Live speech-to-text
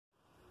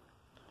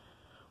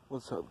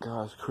What's up,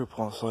 guys?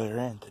 Cripple Slayer,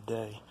 and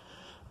today,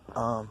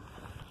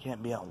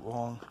 can't be out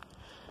long.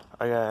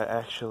 I gotta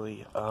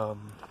actually, go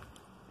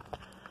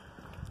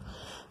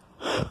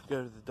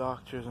to the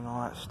doctors and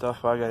all that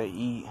stuff. I gotta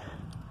eat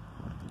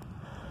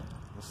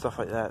and stuff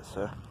like that.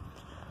 So,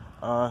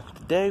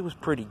 today was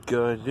pretty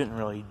good. Didn't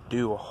really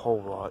do a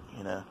whole lot,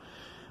 you know.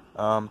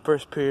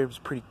 First period was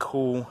pretty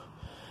cool.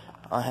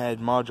 I had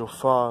module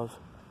 5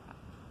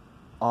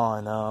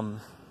 on,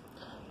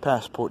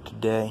 passport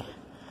today.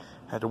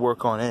 Had to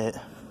work on it.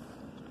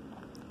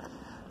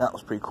 That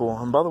was pretty cool.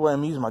 And by the way,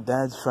 I'm using my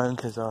dad's phone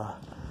because I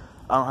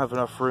don't have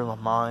enough room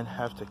on mine. I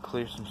have to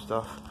clear some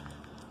stuff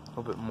a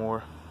little bit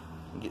more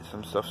and get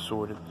some stuff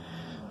sorted.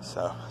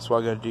 So that's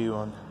what I gotta do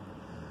on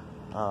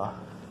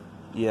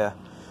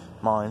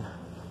mine.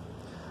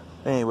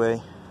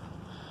 Anyway,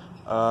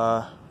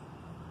 and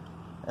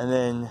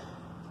then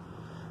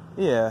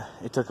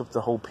it took up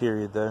the whole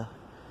period though.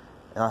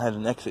 And I had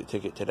an exit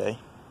ticket today.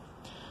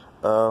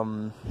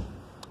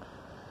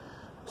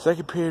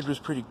 Second period was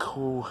pretty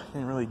cool.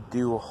 Didn't really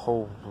do a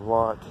whole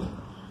lot.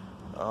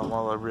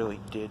 All I really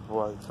did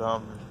was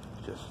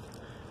just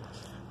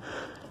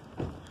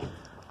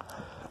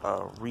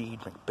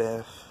read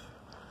Macbeth,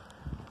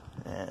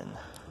 and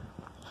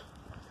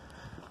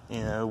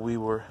we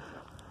were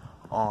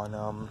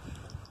on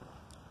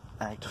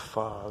Act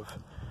 5,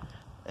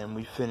 and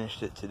we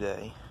finished it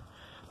today.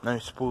 No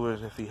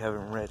spoilers if you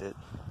haven't read it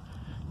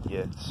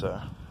yet.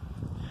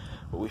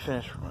 But we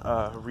finished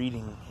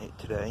reading it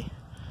today.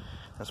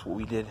 That's what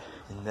we did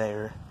in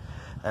there.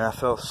 And I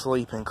fell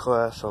asleep in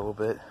class a little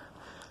bit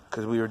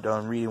because we were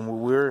done reading.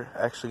 We were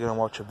actually going to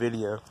watch a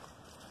video,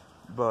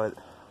 but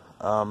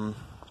the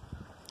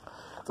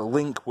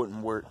link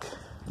wouldn't work.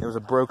 It was a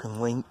broken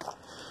link.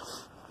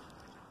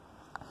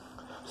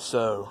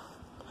 So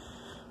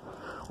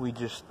we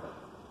just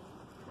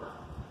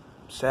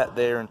sat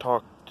there and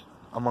talked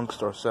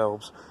amongst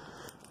ourselves.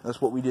 That's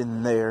what we did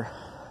in there.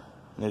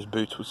 And there's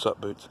Boots. What's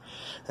up, Boots?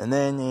 And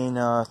then in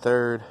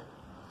third,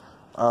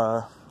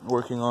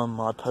 working on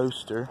my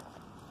poster.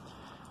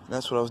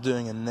 That's what I was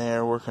doing in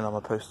there, working on my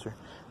poster.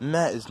 And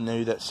that is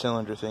new, that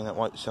cylinder thing, that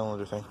white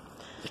cylinder thing.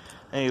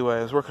 Anyway,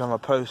 I was working on my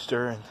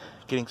poster and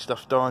getting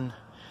stuff done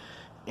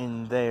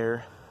in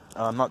there.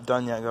 I'm not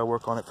done yet, I gotta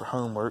work on it for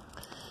homework.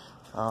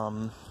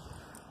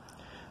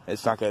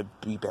 It's not gonna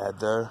be bad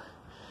though.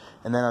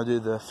 And then I'll do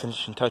the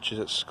finishing touches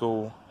at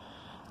school.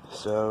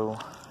 So,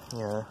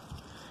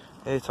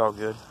 it's all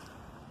good.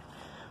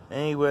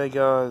 Anyway,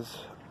 guys,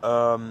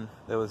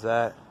 there was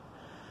that.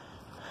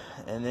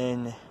 And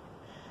then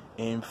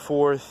in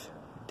fourth,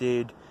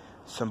 did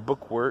some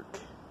book work.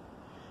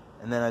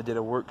 And then I did a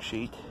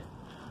worksheet.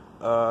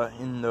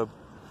 In the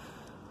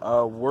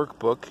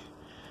workbook,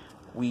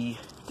 we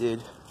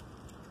did...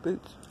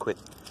 Boots, quit.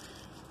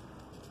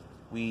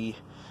 We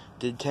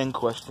did 10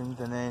 questions.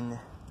 And then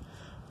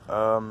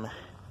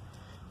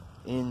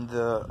in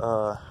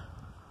the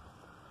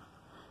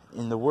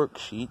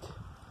worksheet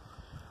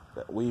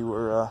that we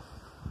were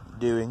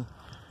doing,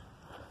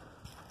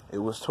 it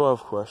was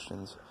 12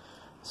 questions,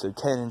 so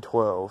 10 and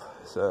 12,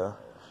 so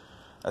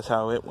that's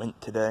how it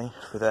went today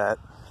for that.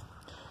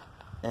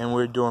 And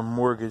we're doing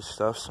mortgage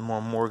stuff, some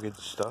more mortgage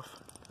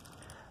stuff.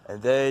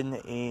 And then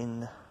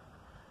in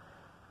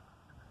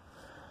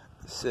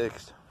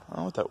 6th, I don't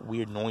know what that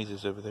weird noise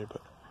is over there,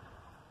 but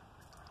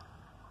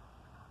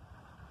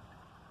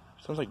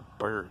it sounds like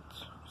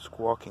birds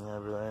squawking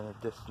over there in the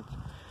distance.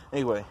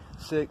 Anyway,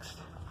 6th,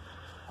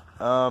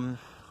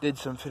 did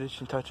some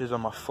finishing touches on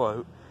my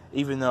float.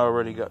 Even though I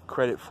already got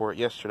credit for it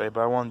yesterday, but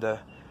I wanted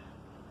to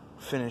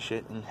finish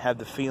it and have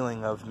the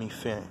feeling of me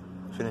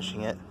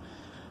finishing it.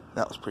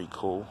 That was pretty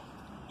cool.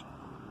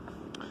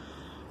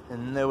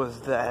 And there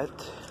was that.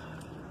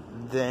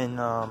 Then,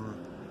 I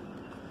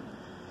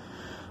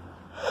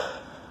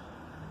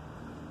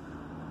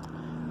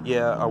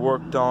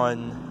worked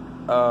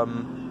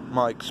on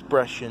my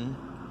expression,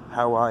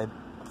 how I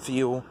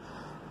feel.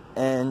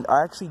 And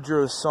I actually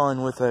drew a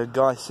sun with a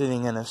guy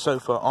sitting in a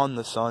sofa on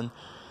the sun.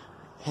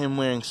 Him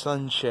wearing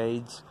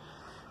sunshades,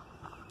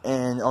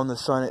 and on the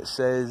sun it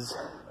says,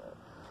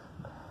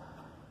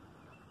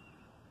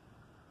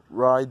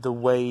 "Ride the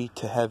way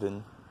to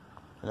heaven,"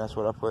 and that's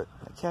what I put.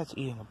 The cat's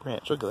eating a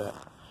branch. Look at that.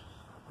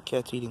 The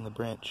cat's eating the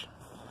branch.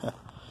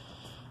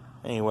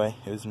 Anyway,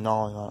 it was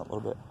gnawing on it a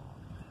little bit.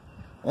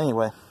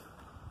 Anyway,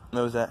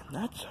 there was that.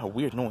 That's a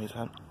weird noise.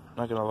 I'm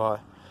not gonna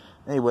lie.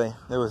 Anyway,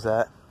 there was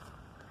that.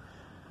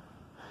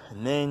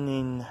 And then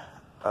in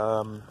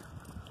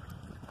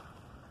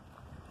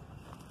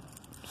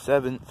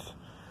 7th,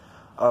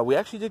 we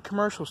actually did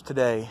commercials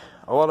today.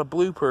 A lot of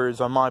bloopers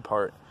on my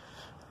part.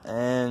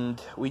 And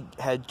we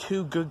had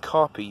 2 good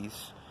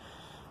copies.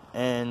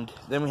 And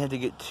then we had to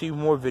get 2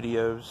 more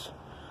videos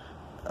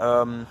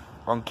on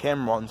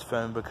Cameron's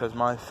phone because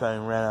my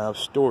phone ran out of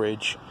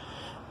storage.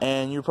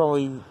 And you're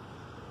probably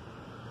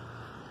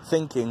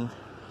thinking,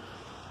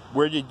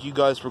 where did you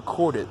guys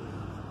record it?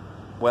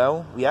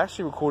 Well, we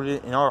actually recorded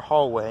it in our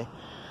hallway.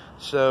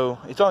 So,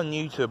 it's on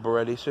YouTube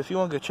already. So, if you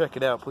want to go check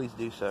it out, please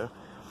do so.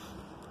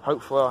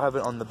 hopefully I'll have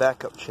it on the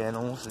backup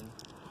channels and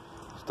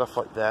stuff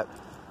like that.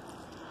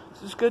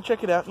 So just go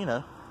check it out, you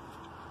know.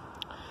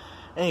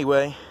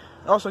 Anyway,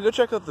 also go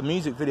check out the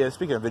music video.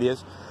 Speaking of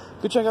videos,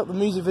 go check out the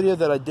music video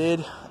that I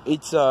did.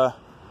 It's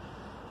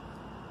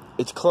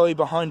Chloe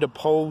behind a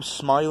pole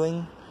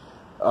smiling.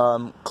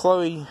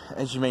 Chloe,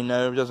 as you may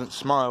know, doesn't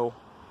smile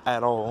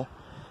at all.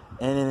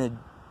 And in a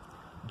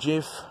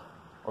GIF,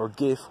 or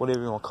GIF,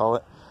 whatever you want to call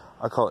it,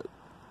 I call it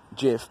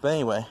GIF, but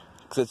anyway,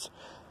 because it's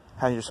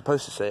how you're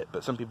supposed to say it,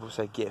 but some people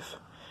say GIF.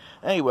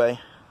 Anyway,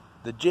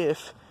 the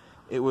GIF,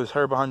 it was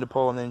her behind the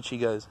pole, and then she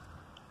goes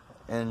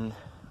and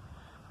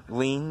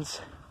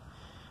leans,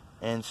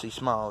 and she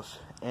smiles.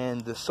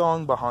 And the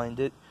song behind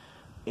it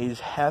is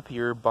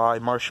Happier by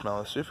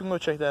Marshmello. So if you can go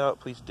check that out,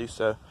 please do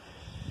so.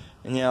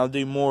 And yeah, I'll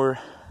do more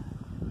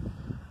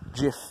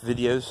GIF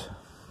videos.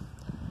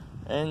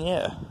 And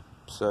yeah,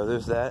 so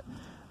there's that.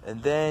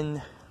 And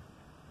then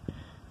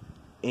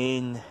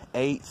in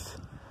 8th,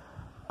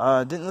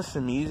 didn't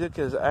listen to music.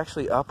 I was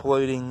actually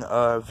uploading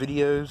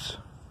videos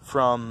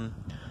from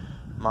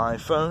my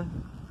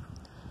phone,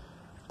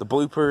 the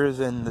bloopers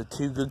and the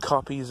 2 good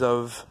copies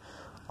of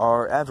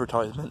our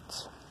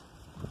advertisements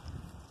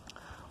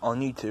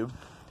on YouTube.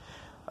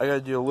 I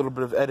gotta do a little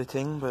bit of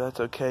editing, but that's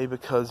okay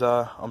because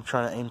I'm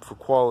trying to aim for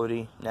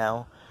quality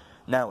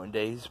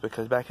nowadays,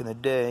 because back in the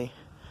day,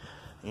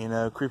 you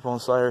know, Creep on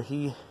Slayer,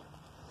 he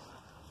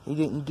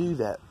didn't do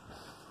that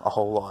a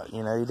whole lot,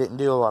 you know, he didn't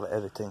do a lot of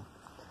editing.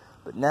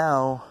 But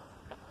now,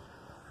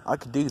 I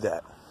could do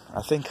that.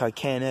 I think I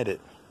can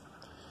edit.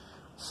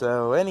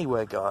 So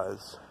anyway,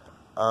 guys,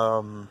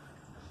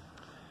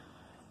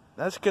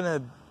 that's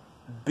gonna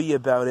be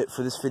about it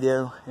for this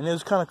video. And it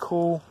was kind of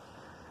cool.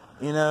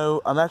 You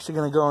know, I'm actually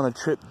gonna go on a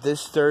trip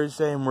this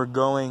Thursday, and we're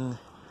going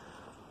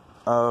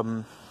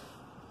all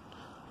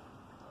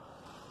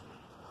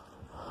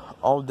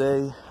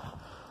day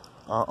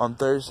on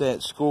Thursday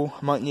at school.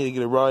 I might need to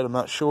get a ride, I'm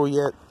not sure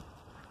yet.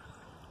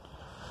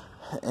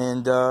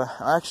 And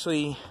I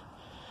actually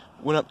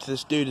went up to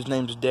this dude, his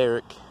name's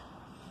Derek,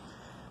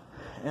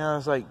 and I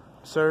was like,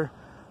 sir,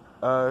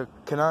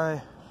 can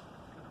I,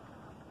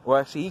 well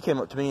actually he came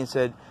up to me and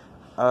said,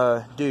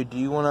 dude, do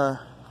you wanna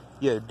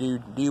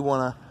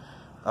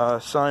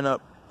sign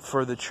up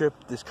for the trip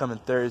this coming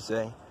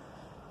Thursday?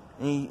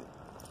 And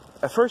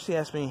at first he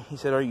asked me, he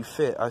said, are you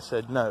fit? I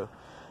said no.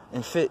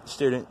 And fit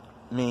student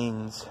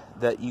means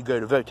that you go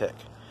to Votech.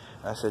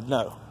 I said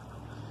no.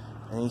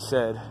 And he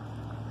said,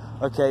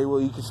 okay,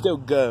 well you can still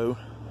go.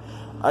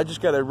 I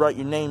just gotta write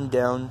your name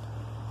down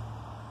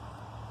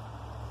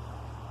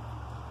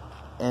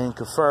and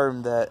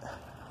confirm that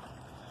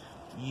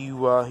you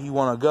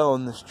want to go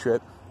on this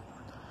trip,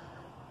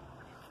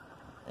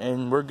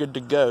 and we're good to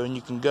go, and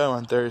you can go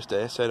on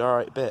Thursday. I said,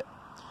 alright, bet.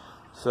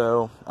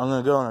 So I'm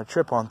gonna go on a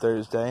trip on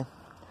Thursday.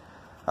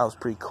 That was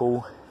pretty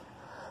cool.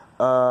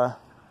 A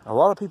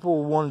lot of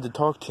people wanted to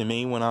talk to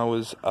me when I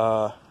was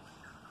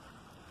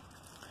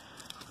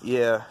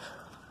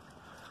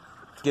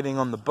getting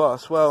on the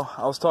bus. Well,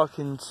 I was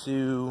talking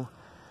to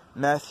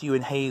Matthew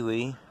and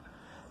Haley,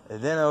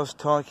 and then I was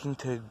talking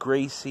to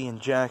Gracie and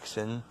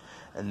Jackson,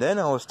 and then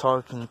I was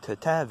talking to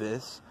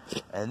Tavis,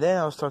 and then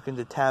I was talking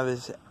to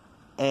Tavis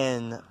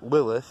and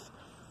Lilith.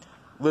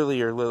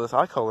 Lily or Lilith.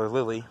 I call her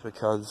Lily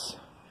because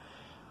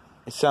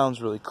it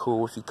sounds really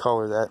cool if you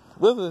call her that.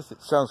 Lilith,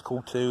 it sounds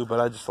cool too, but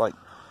I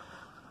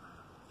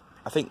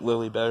think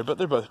Lily better, but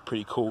they're both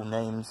pretty cool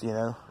names, you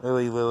know.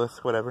 Lily,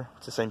 Lilith, whatever.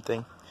 It's the same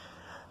thing.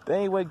 But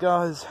anyway,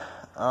 guys,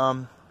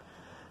 and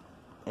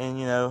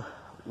you know,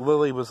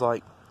 Lily was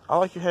like, I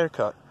like your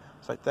haircut.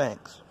 It's like,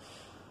 thanks.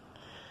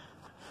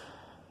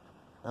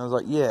 And I was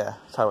like, yeah,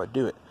 that's how I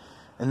do it.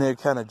 And they're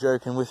kind of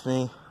joking with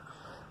me.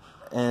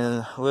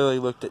 And Lily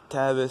looked at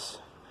Tavis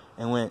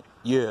and went,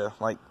 yeah,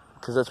 like,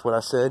 because that's what I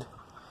said.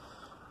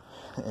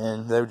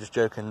 And they were just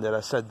joking that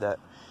I said that.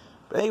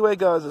 But anyway,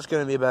 guys, that's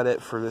going to be about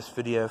it for this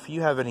video. If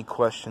you have any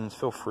questions,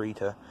 feel free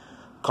to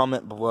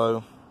comment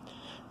below.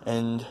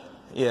 And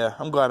yeah,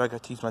 I'm glad I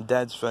got to use my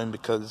dad's phone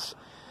because,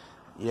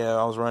 yeah,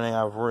 I was running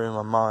out of room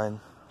on mine.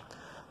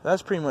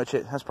 That's pretty much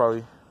it. That's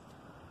probably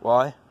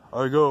why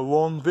I got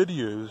long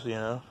videos, you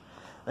know.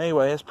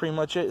 Anyway, that's pretty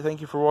much it.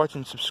 Thank you for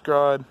watching.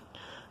 Subscribe.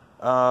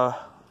 Laugh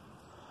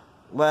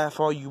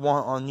all you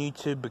want on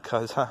YouTube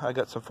because I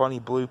got some funny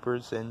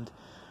bloopers and,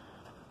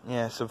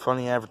 yeah, some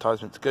funny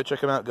advertisements. Go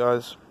check them out,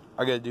 guys.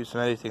 I gotta do some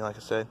editing, like I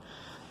said.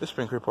 This has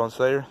been Creep on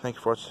Slayer. Thank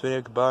you for watching this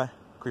video. Goodbye.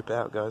 Creep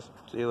out, guys.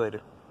 See you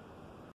later.